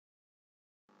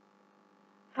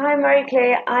Hi,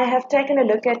 Marie-Claire. I have taken a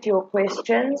look at your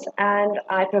questions and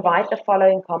I provide the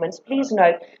following comments. Please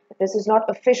note that this is not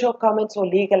official comments or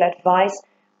legal advice,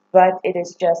 but it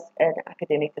is just an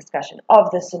academic discussion of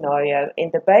the scenario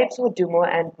in the Babes Wodumo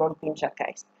and Mapintsha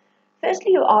case.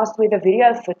 Firstly, you asked whether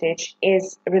video footage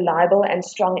is reliable and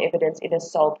strong evidence in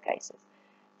assault cases.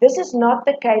 This is not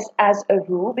the case as a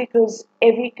rule because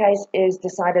every case is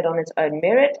decided on its own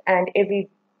merit and every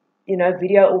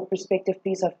video or prospective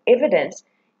piece of evidence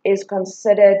is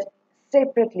considered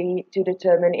separately to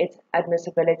determine its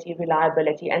admissibility,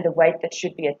 reliability, and the weight that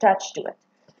should be attached to it.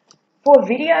 For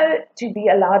video to be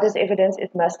allowed as evidence,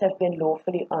 it must have been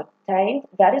lawfully obtained.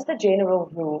 That is the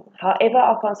general rule. However,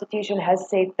 our Constitution has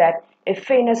said that if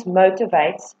fairness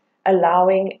motivates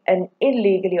allowing an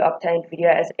illegally obtained video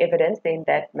as evidence, then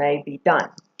that may be done.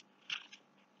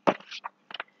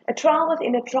 A trial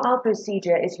within a trial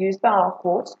procedure is used by our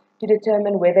courts to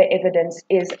determine whether evidence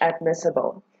is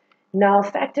admissible. Now,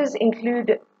 factors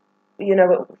taken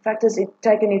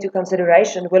into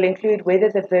consideration will include whether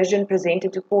the version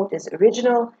presented to court is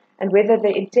original and whether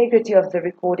the integrity of the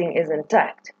recording is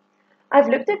intact. I've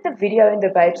looked at the video in the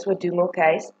Babes Wodumo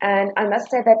case, and I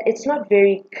must say that it's not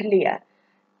very clear.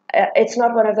 It's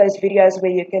not one of those videos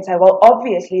where you can say, well,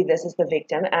 obviously this is the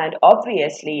victim and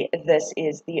obviously this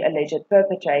is the alleged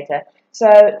perpetrator. So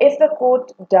if the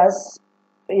court does,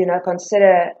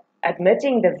 consider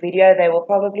admitting the video, they will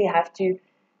probably have to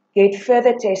get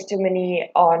further testimony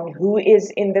on who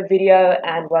is in the video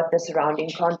and what the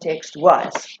surrounding context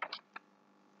was.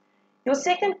 Your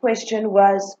second question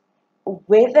was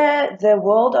whether the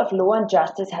world of law and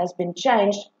justice has been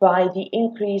changed by the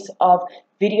increase of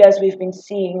videos we've been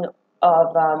seeing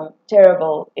of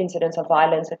terrible incidents of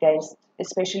violence against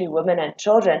especially women and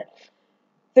children.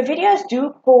 The videos do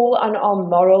call on our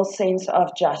moral sense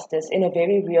of justice in a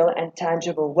very real and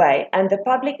tangible way, and the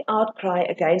public outcry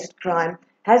against crime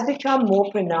has become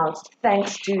more pronounced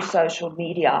thanks to social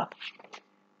media.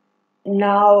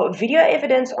 Now, video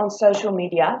evidence on social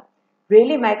media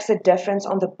really makes a difference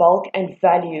on the bulk and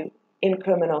value in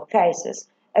criminal cases.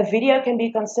 A video can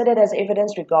be considered as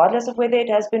evidence regardless of whether it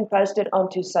has been posted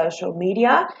onto social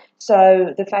media.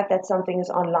 So the fact that something is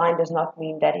online does not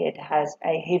mean that it has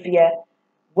a heavier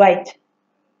weight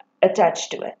attached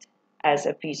to it as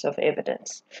a piece of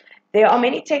evidence. There are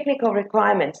many technical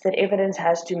requirements that evidence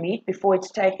has to meet before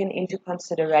it's taken into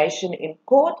consideration in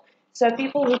court. So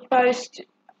people who post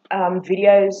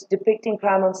videos depicting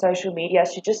crime on social media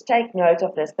should just take note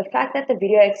of this. The fact that the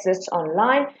video exists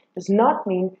online does not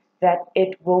mean that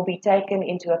it will be taken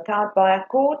into account by a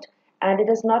court, and it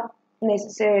does not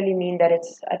necessarily mean that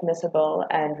it's admissible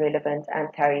and relevant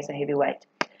and carries a heavy weight.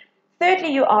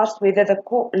 Thirdly, you asked whether the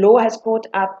law has caught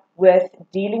up with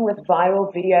dealing with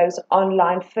viral videos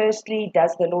online. Firstly,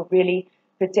 does the law really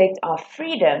protect our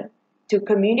freedom to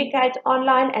communicate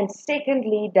online? And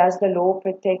secondly, does the law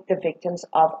protect the victims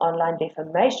of online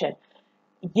defamation?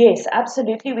 Yes,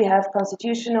 absolutely. We have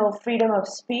constitutional freedom of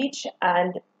speech,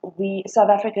 and we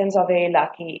South Africans are very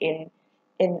lucky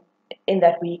in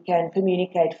that we can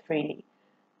communicate freely.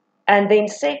 And then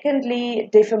secondly,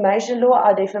 defamation law.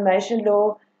 Our defamation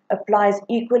law applies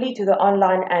equally to the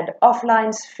online and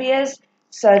offline spheres,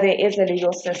 so there is a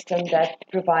legal system that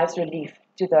provides relief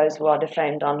to those who are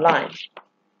defamed online.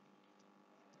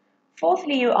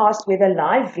 Fourthly, you asked whether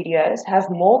live videos have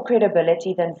more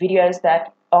credibility than videos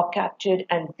that are captured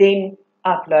and then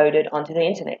uploaded onto the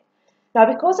internet. Now,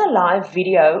 because a live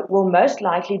video will most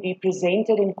likely be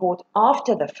presented in court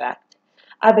after the fact,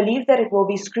 I believe that it will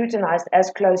be scrutinized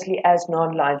as closely as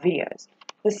non-live videos.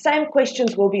 The same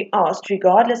questions will be asked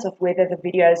regardless of whether the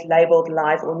video is labeled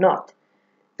live or not.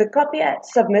 The copy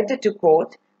submitted to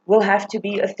court will have to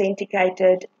be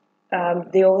authenticated.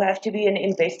 There will have to be an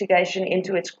investigation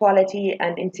into its quality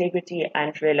and integrity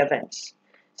and relevance.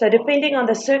 So depending on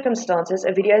the circumstances,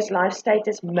 a video's live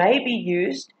status may be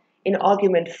used in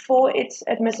argument for its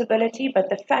admissibility, but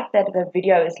the fact that the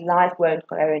video is live won't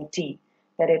guarantee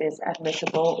that it is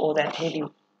admissible or that heavy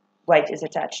weight is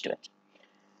attached to it.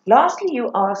 Lastly,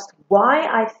 you asked why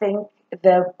I think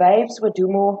the Babes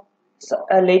Wodumo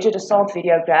alleged assault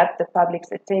video grabbed the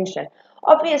public's attention.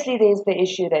 Obviously, there's the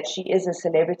issue that she is a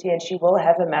celebrity and she will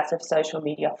have a massive social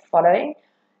media following.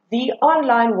 The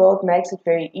online world makes it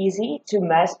very easy to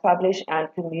mass publish and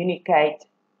communicate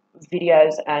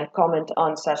videos and comment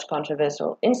on such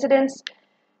controversial incidents.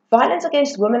 Violence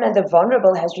against women and the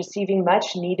vulnerable has receiving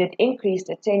much needed increased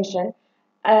attention.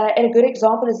 And a good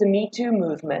example is the Me Too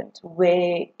movement,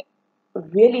 where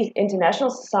really international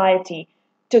society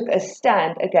took a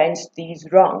stand against these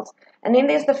wrongs. And then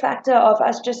there's the factor of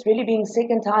us just really being sick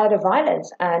and tired of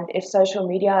violence. And if social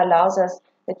media allows us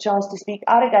a chance to speak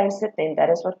out against it, then that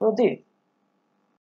is what we'll do.